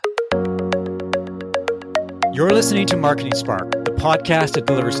You're listening to Marketing Spark, the podcast that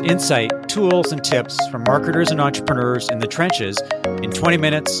delivers insight, tools, and tips from marketers and entrepreneurs in the trenches in 20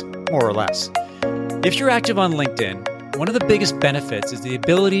 minutes, more or less. If you're active on LinkedIn, one of the biggest benefits is the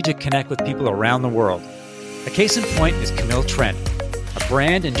ability to connect with people around the world. A case in point is Camille Trent, a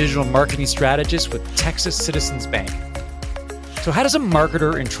brand and digital marketing strategist with Texas Citizens Bank. So how does a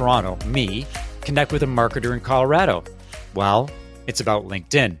marketer in Toronto, me, connect with a marketer in Colorado? Well, it's about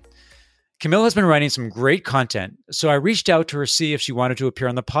LinkedIn. Camille has been writing some great content, so I reached out to her to see if she wanted to appear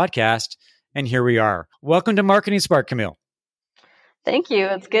on the podcast, and here we are. Welcome to Marketing Spark, Camille. Thank you.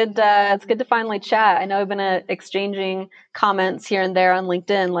 It's good. It's good to finally chat. I know I've been exchanging comments here and there on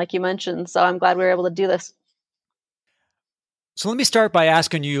LinkedIn, like you mentioned, so I'm glad we were able to do this. So let me start by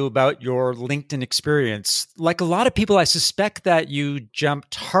asking you about your LinkedIn experience. Like a lot of people, I suspect that you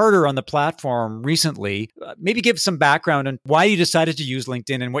jumped harder on the platform recently. Maybe give some background on why you decided to use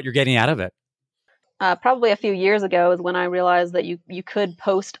LinkedIn and what you're getting out of it. Probably a few years ago is when I realized that you could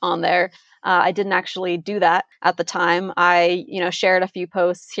post on there. I didn't actually do that at the time. I shared a few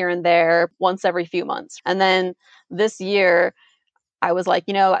posts here and there once every few months, and then this year I was like,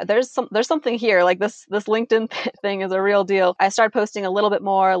 there's something here. Like this LinkedIn thing is a real deal. I started posting a little bit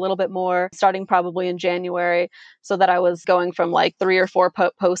more, starting probably in January, so that I was going from like 3 or 4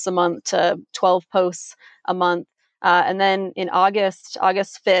 posts a month to 12 posts a month. And then in August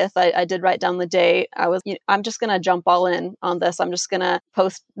 5th, I did write down the date. I'm just going to jump all in on this. I'm just going to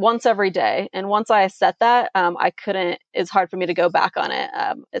post once every day. And once I set that, it's hard for me to go back on it.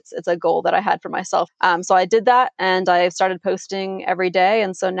 It's a goal that I had for myself. So I did that and I started posting every day.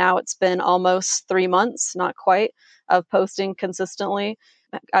 And so now it's been almost 3 months, not quite, of posting consistently.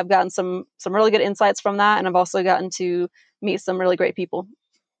 I've gotten some really good insights from that. And I've also gotten to meet some really great people.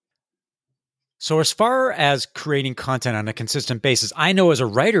 So as far as creating content on a consistent basis, I know as a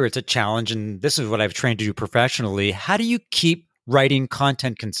writer, it's a challenge, and this is what I've trained to do professionally. How do you keep writing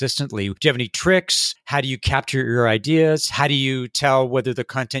content consistently? Do you have any tricks? How do you capture your ideas? How do you tell whether the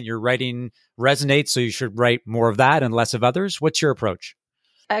content you're writing resonates, so you should write more of that and less of others? What's your approach?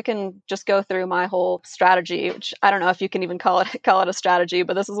 I can just go through my whole strategy, which I don't know if you can even call it a strategy,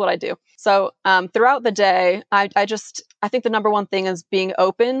 but this is what I do. So throughout the day, I think the number one thing is being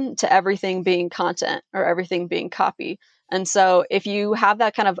open to everything being content or everything being copy. And so if you have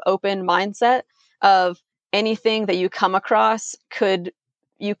that kind of open mindset of anything that you come across the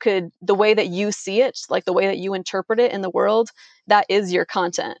way that you see it, like the way that you interpret it in the world, that is your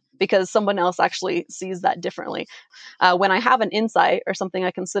content, because someone else actually sees that differently. When I have an insight or something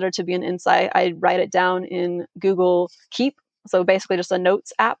I consider to be an insight, I write it down in Google Keep. So basically just a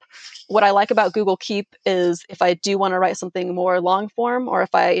notes app. What I like about Google Keep is if I do want to write something more long form, or if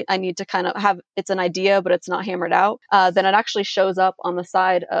I need to kind of have, it's an idea, but it's not hammered out, then it actually shows up on the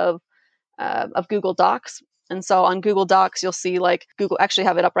side of Google Docs. And so on Google Docs, you'll see like Google actually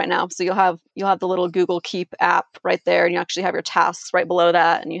have it up right now. So you'll have the little Google Keep app right there, and you actually have your tasks right below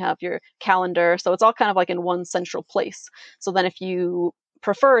that, and you have your calendar. So it's all kind of like in one central place. So then if you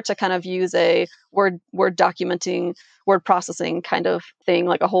prefer to kind of use a word processing kind of thing,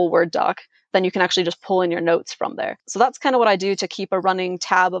 like a whole Word doc, then you can actually just pull in your notes from there. So that's kind of what I do to keep a running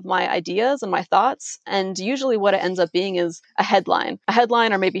tab of my ideas and my thoughts. And usually what it ends up being is a headline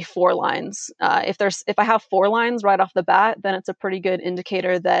or maybe 4 lines. If I have 4 lines right off the bat, then it's a pretty good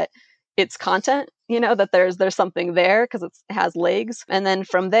indicator that it's content, that there's something there because it has legs. And then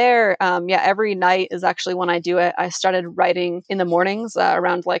from there, every night is actually when I do it. I started writing in the mornings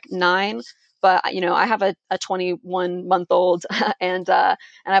around like 9. But, I have a 21-month-old and I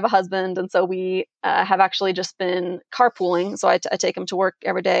have a husband. And so we have actually just been carpooling. So I take him to work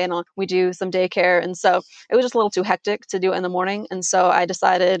every day and we do some daycare. And so it was just a little too hectic to do it in the morning. And so I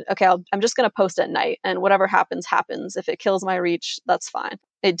decided, okay, I'm just going to post at night, and whatever happens, happens. If it kills my reach, that's fine.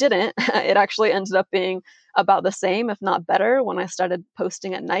 It didn't. It actually ended up being about the same, if not better, when I started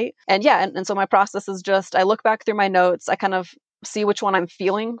posting at night. And and so my process is just, I look back through my notes, I kind of see which one I'm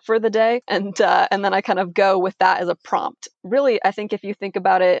feeling for the day. And then I kind of go with that as a prompt. Really, I think if you think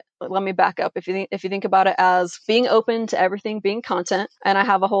about it, let me back up. If you think about it as being open to everything being content, and I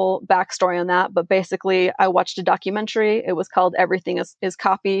have a whole backstory on that, but basically I watched a documentary. It was called Everything is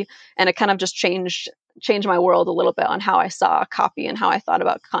Copy. And it kind of just changed my world a little bit on how I saw copy and how I thought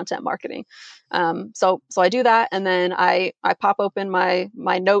about content marketing. So I do that. And then I pop open my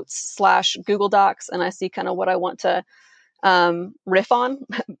notes / Google Docs, and I see kind of what I want to riff on,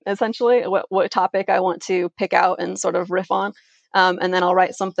 essentially, what topic I want to pick out and sort of riff on. And then I'll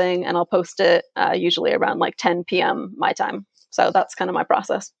write something and I'll post it usually around like 10 p.m. my time. So that's kind of my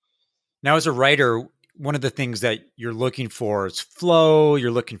process. Now, as a writer, one of the things that you're looking for is flow,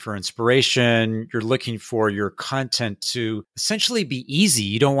 you're looking for inspiration, you're looking for your content to essentially be easy.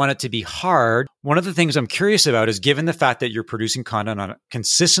 You don't want it to be hard. One of the things I'm curious about is, given the fact that you're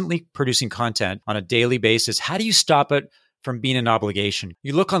consistently producing content on a daily basis, how do you stop it from being an obligation?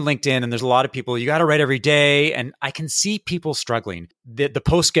 You look on LinkedIn and there's a lot of people, you got to write every day. And I can see people struggling. The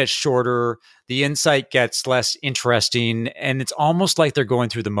post gets shorter, the insight gets less interesting, and it's almost like they're going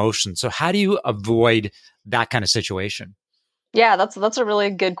through the motions. So how do you avoid that kind of situation? Yeah, that's a really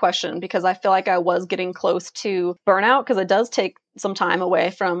good question, because I feel like I was getting close to burnout, because it does take some time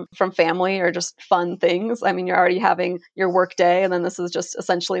away from family or just fun things. I mean, you're already having your work day, and then this is just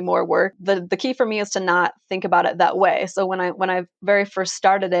essentially more work. The key for me is to not think about it that way. So when I very first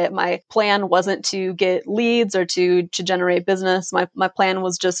started it, my plan wasn't to get leads or to generate business. My plan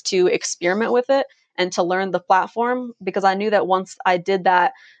was just to experiment with it and to learn the platform, because I knew that once I did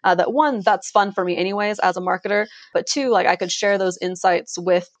that, that one, that's fun for me anyways as a marketer, but two, like I could share those insights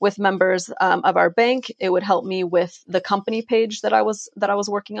with members of our bank. It would help me with the company page that I was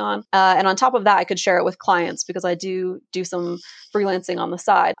working on, and on top of that, I could share it with clients, because I do some freelancing on the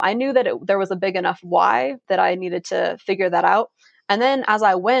side. I knew that there was a big enough why that I needed to figure that out. And then as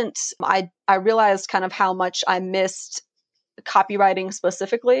I went, I realized kind of how much I missed copywriting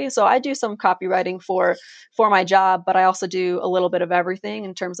specifically. So I do some copywriting for my job, but I also do a little bit of everything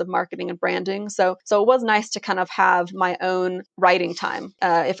in terms of marketing and branding. So it was nice to kind of have my own writing time.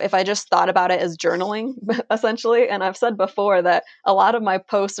 If I just thought about it as journaling, essentially, and I've said before that a lot of my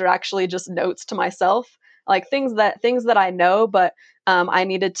posts are actually just notes to myself, like things that I know, but I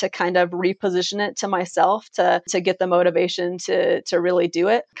needed to kind of reposition it to myself to get the motivation to really do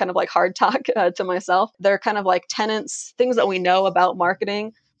it. Kind of like hard talk to myself. They're kind of like tenets, things that we know about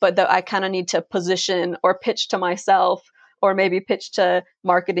marketing, but that I kind of need to position or pitch to myself, or maybe pitch to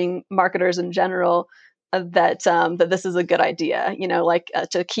marketers in general, that this is a good idea,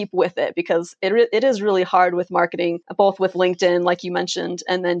 to keep with it, because it is really hard with marketing, both with LinkedIn, like you mentioned,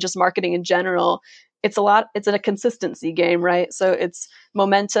 and then just marketing in general. It's a consistency game, right? So it's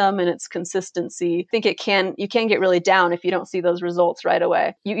momentum and it's consistency. I think you can get really down if you don't see those results right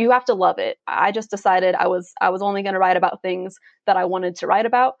away. You have to love it. I just decided I was only going to write about things that I wanted to write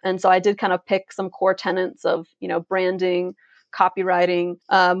about. And so I did kind of pick some core tenets of, branding, copywriting,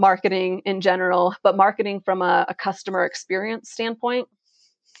 marketing in general, but marketing from a customer experience standpoint.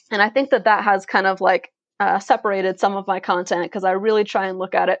 And I think that has kind of like separated some of my content, because I really try and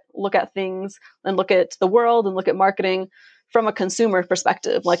look at things and look at the world and look at marketing from a consumer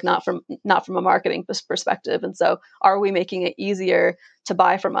perspective, like not from a marketing perspective. And so, are we making it easier to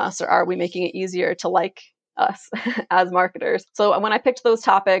buy from us, or are we making it easier to like us as marketers? So when I picked those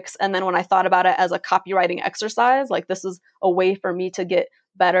topics, and then when I thought about it as a copywriting exercise, like this is a way for me to get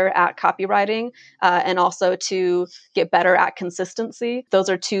better at copywriting, and also to get better at consistency. Those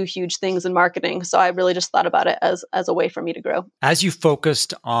are two huge things in marketing. So I really just thought about it as a way for me to grow. As you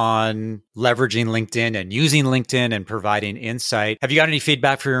focused on leveraging LinkedIn and using LinkedIn and providing insight, have you got any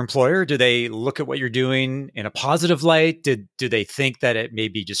feedback for your employer? Do they look at what you're doing in a positive light? Do they think that it may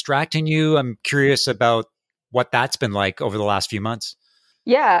be distracting you? I'm curious about what that's been like over the last few months.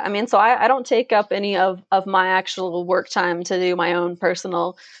 Yeah, I mean, so I don't take up any of my actual work time to do my own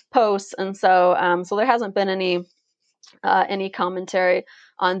personal posts, and so there hasn't been any commentary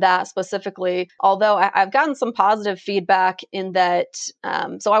on that specifically. Although I've gotten some positive feedback in that.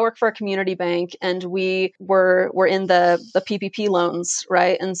 So I work for a community bank, and we were in the PPP loans,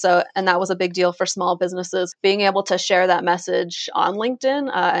 right? And that was a big deal for small businesses. Being able to share that message on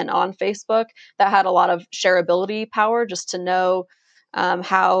LinkedIn and on Facebook, that had a lot of shareability power, just to know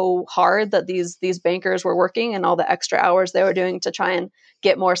how hard that these bankers were working and all the extra hours they were doing to try and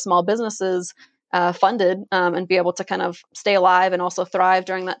get more small businesses funded, and be able to kind of stay alive and also thrive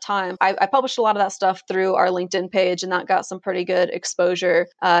during that time. I published a lot of that stuff through our LinkedIn page, and that got some pretty good exposure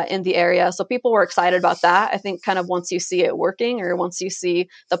in the area. So people were excited about that. I think kind of once you see it working, or once you see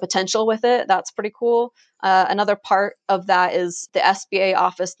the potential with it, that's pretty cool. Another part of that is the SBA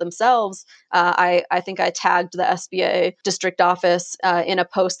office themselves. I think I tagged the SBA district office in a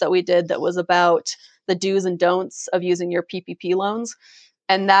post that we did that was about the do's and don'ts of using your PPP loans.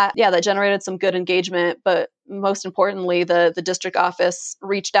 And that generated some good engagement. But most importantly, the district office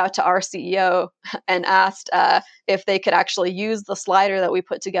reached out to our CEO and asked if they could actually use the slider that we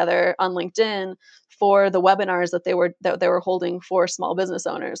put together on LinkedIn for the webinars that they were holding for small business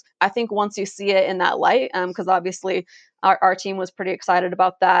owners. I think once you see it in that light, because obviously our team was pretty excited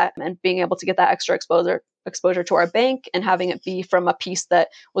about that, and being able to get that extra exposure to our bank and having it be from a piece that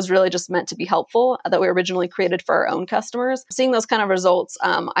was really just meant to be helpful, that we originally created for our own customers. Seeing those kind of results,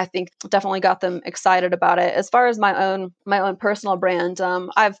 I think definitely got them excited about it. As far as my own personal brand,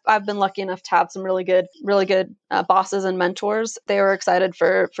 I've been lucky enough to have some really good bosses and mentors. They were excited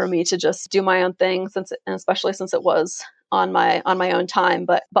for me to just do my own thing, and especially since it was on my own time.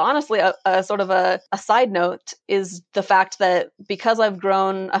 But honestly, a sort of a side note is the fact that because I've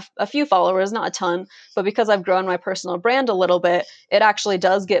grown a few followers, not a ton, but because I've grown my personal brand a little bit, it actually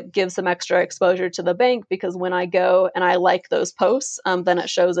does give some extra exposure to the bank, because when I go and I like those posts, then it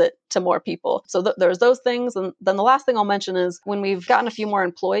shows it to more people. So there's those things. And then the last thing I'll mention is when we've gotten a few more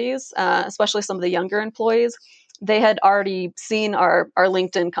employees, especially some of the younger employees, they had already seen our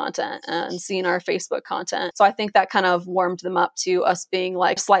LinkedIn content and seen our Facebook content. So I think that kind of warmed them up to us being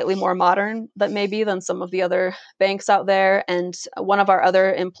like slightly more modern than some of the other banks out there. And one of our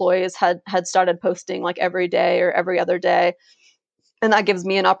other employees had started posting like every day or every other day. And that gives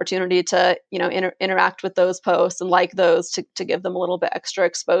me an opportunity to, interact with those posts and like those to give them a little bit extra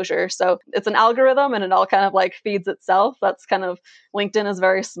exposure. So it's an algorithm and it all kind of like feeds itself. That's kind of, LinkedIn is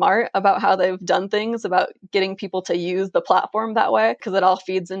very smart about how they've done things, about getting people to use the platform that way, because it all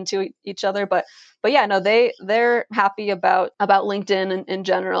feeds into each other. But yeah, no, they're happy about LinkedIn in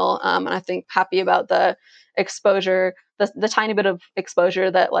general. And I think happy about the exposure, the tiny bit of exposure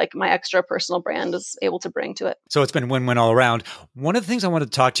that like my extra personal brand is able to bring to it. So it's been win-win all around. One of the things I wanted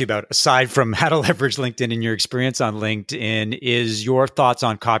to talk to you about, aside from how to leverage LinkedIn and your experience on LinkedIn, is your thoughts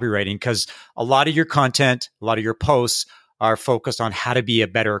on copywriting, because a lot of your content, a lot of your posts are focused on how to be a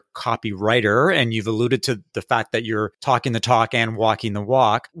better copywriter. And you've alluded to the fact that you're talking the talk and walking the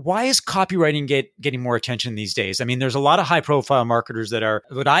walk. Why is copywriting getting more attention these days? I mean, there's a lot of high profile marketers that are,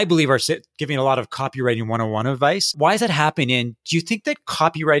 what I believe are giving a lot of copywriting 101 advice. Why is that happening? And do you think that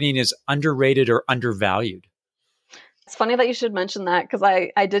copywriting is underrated or undervalued? It's funny that you should mention that, because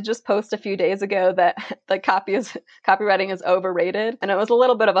I did just post a few days ago that the copywriting is overrated, and it was a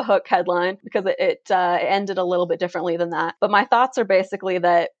little bit of a hook headline because it ended a little bit differently than that. But my thoughts are basically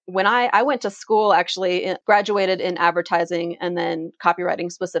that when I went to school, actually graduated in advertising and then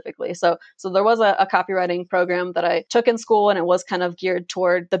copywriting specifically. So there was a copywriting program that I took in school, and it was kind of geared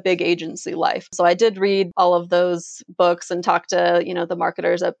toward the big agency life. So I did read all of those books and talk to the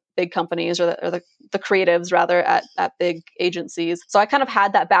marketers at big companies, or the creatives rather at big agencies. So I kind of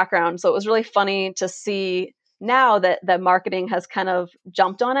had that background. So it was really funny to see now that marketing has kind of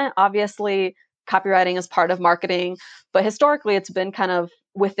jumped on it. Obviously, copywriting is part of marketing, but historically it's been kind of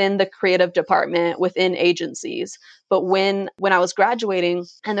within the creative department, within agencies. But when I was graduating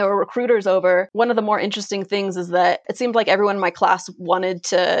and there were recruiters over, one of the more interesting things is that it seemed like everyone in my class wanted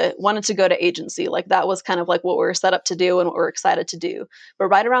to go to agency. Like that was kind of like what we were set up to do and what we were excited to do. But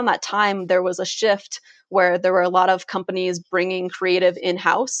right around that time, there was a shift where there were a lot of companies bringing creative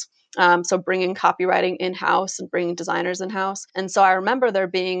in-house. So bringing copywriting in-house and bringing designers in-house. And so I remember there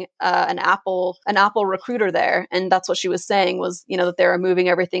being an Apple recruiter there. And that's what she was saying was, that they were moving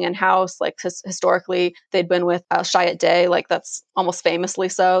everything in-house. Like historically, they'd been with Chiat Day, like that's almost famously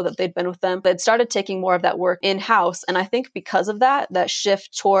so that they'd been with them. They'd started taking more of that work in-house. And I think because of that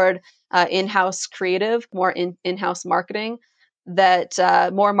shift toward in-house creative, more in-house marketing, that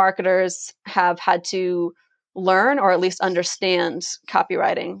more marketers have had to learn or at least understand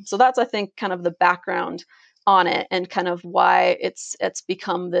copywriting. So that's, I think, kind of the background on it and kind of why it's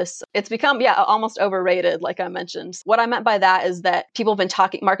become almost overrated, like I mentioned. What I meant by that is that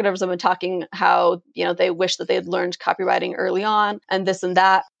marketers have been talking how, they wish that they had learned copywriting early on and this and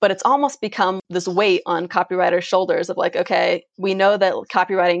that, but it's almost become this weight on copywriters' shoulders of like, okay, we know that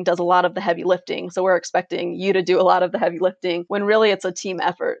copywriting does a lot of the heavy lifting, so we're expecting you to do a lot of the heavy lifting, when really it's a team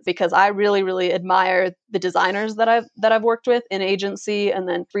effort. Because I really, really admire the designers that I've worked with in agency and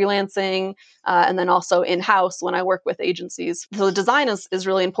then freelancing, and then also in-house when I work with agencies. So the design is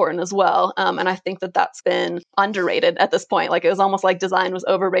really important as well. And I think that's been underrated at this point. Like it was almost like design was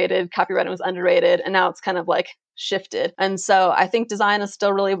overrated, copywriting was underrated, and now it's kind of like shifted. And so I think design is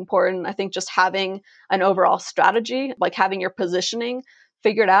still really important. I think just having an overall strategy, like having your positioning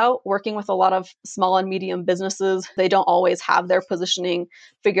figured out, working with a lot of small and medium businesses, they don't always have their positioning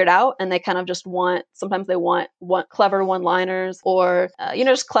figured out, and they kind of just sometimes they want clever one-liners or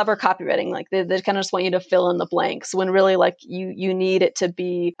just clever copywriting. Like they kind of just want you to fill in the blanks, when really like you need it to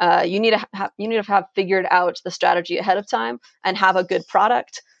be you need to have figured out the strategy ahead of time and have a good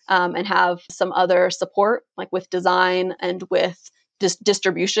product, and have some other support like with design and with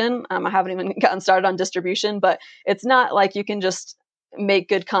distribution. I haven't even gotten started on distribution, but it's not like you can just make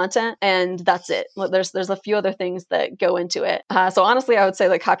good content and that's it. There's a few other things that go into it. So honestly, I would say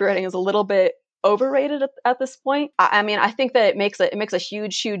that copywriting is a little bit overrated at this point. I mean, I think that it makes a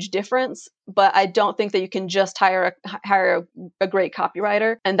huge difference, but I don't think that you can just hire a great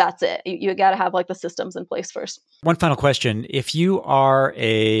copywriter and that's it. You got to have like the systems in place first. One final question. If you are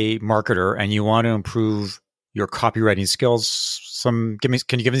a marketer and you want to improve your copywriting skills, can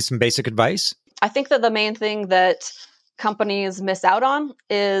you give me some basic advice? I think that the main thing that companies miss out on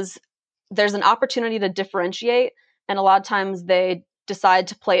is there's an opportunity to differentiate, and a lot of times they decide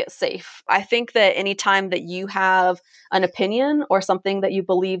to play it safe. I think that anytime that you have an opinion or something that you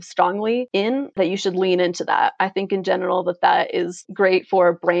believe strongly in, that you should lean into that. I think in general that is great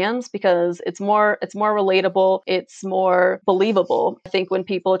for brands because it's more relatable, it's more believable. I think when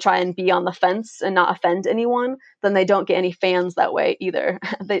people try and be on the fence and not offend anyone, then they don't get any fans that way either.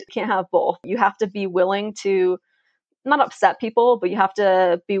 They can't have both. You have to be willing to not upset people, but you have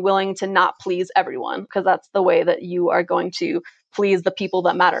to be willing to not please everyone, because that's the way that you are going to please the people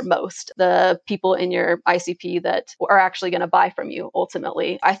that matter most, the people in your ICP that are actually going to buy from you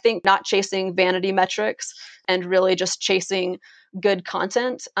ultimately. I think not chasing vanity metrics and really just chasing good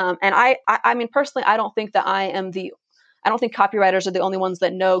content. And I mean, personally, I don't think copywriters are the only ones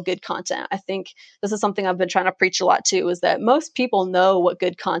that know good content. I think this is something I've been trying to preach a lot too, is that most people know what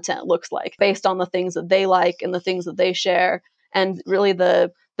good content looks like based on the things that they like and the things that they share, and really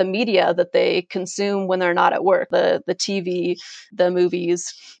the media that they consume when they're not at work, the TV, the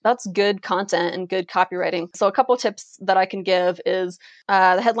movies. That's good content and good copywriting. So a couple of tips that I can give is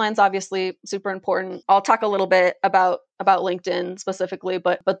the headlines, obviously super important. I'll talk a little bit about LinkedIn specifically,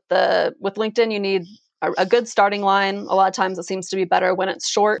 but with LinkedIn, you need a good starting line. A lot of times it seems to be better when it's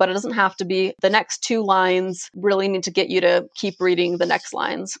short, but it doesn't have to be. The next two lines really need to get you to keep reading the next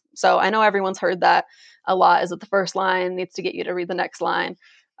lines. So I know everyone's heard that a lot, is that the first line needs to get you to read the next line.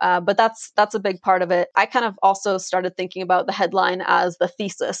 But that's a big part of it. I kind of also started thinking about the headline as the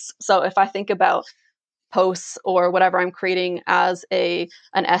thesis. So if I think about posts or whatever I'm creating as an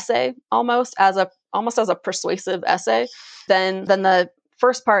essay, almost as a persuasive essay, then the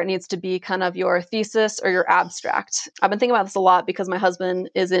first part needs to be kind of your thesis or your abstract. I've been thinking about this a lot because my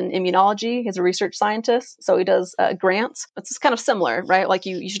husband is in immunology. He's a research scientist, so he does grants. It's just kind of similar, right? Like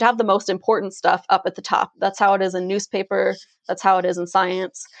you should have the most important stuff up at the top. That's how it is in newspaper. That's how it is in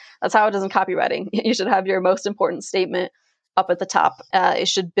science. That's how it is in copywriting. You should have your most important statement up at the top. It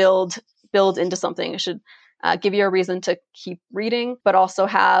should build into something. It should give you a reason to keep reading, but also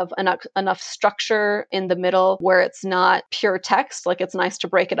have enough structure in the middle where it's not pure text. Like it's nice to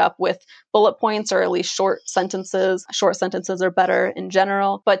break it up with bullet points or at least short sentences. Short sentences are better in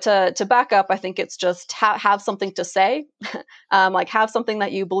general. But to back up, I think it's just have something to say, like have something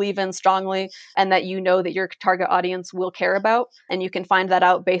that you believe in strongly and that you know that your target audience will care about. And you can find that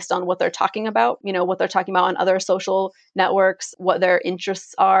out based on what they're talking about, what they're talking about on other social networks, what their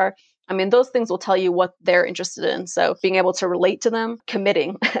interests are. I mean, those things will tell you what they're interested in. So being able to relate to them,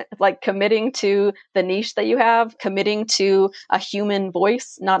 committing to the niche that you have, committing to a human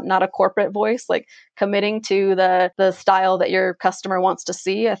voice, not a corporate voice, like committing to the style that your customer wants to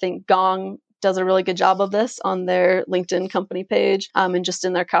see. I think Gong does a really good job of this on their LinkedIn company page, and just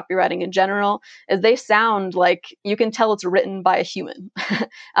in their copywriting in general, is they sound like you can tell it's written by a human.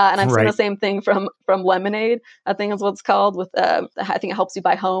 And I've seen the same thing from Lemonade, I think is what it's called, with I think it helps you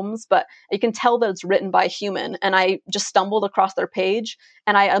buy homes, but you can tell that it's written by a human. And I just stumbled across their page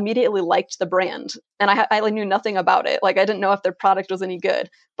and I immediately liked the brand. And I knew nothing about it. Like I didn't know if their product was any good,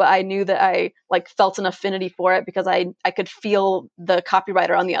 but I knew that I felt an affinity for it because I could feel the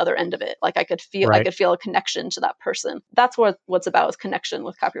copywriter on the other end of it. Like I could feel a connection to that person. That's what what's about, is connection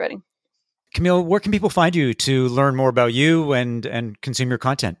with copywriting. Camille, where can people find you to learn more about you and consume your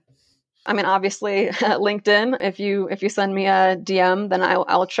content? I mean, obviously, LinkedIn. If you send me a DM, then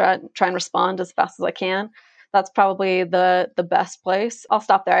I'll try and respond as fast as I can. That's probably the best place. I'll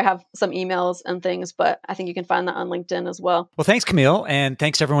stop there. I have some emails and things, but I think you can find that on LinkedIn as well. Well, thanks, Camille. And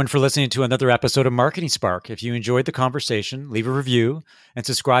thanks everyone for listening to another episode of Marketing Spark. If you enjoyed the conversation, leave a review and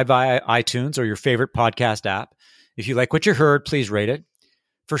subscribe via iTunes or your favorite podcast app. If you like what you heard, please rate it.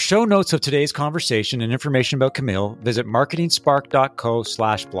 For show notes of today's conversation and information about Camille, visit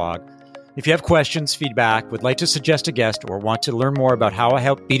marketingspark.co/blog. If you have questions, feedback, would like to suggest a guest, or want to learn more about how I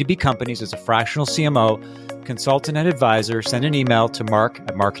help B2B companies as a fractional CMO, consultant, and advisor, send an email to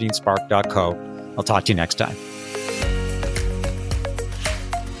mark@marketingspark.co. I'll talk to you next time.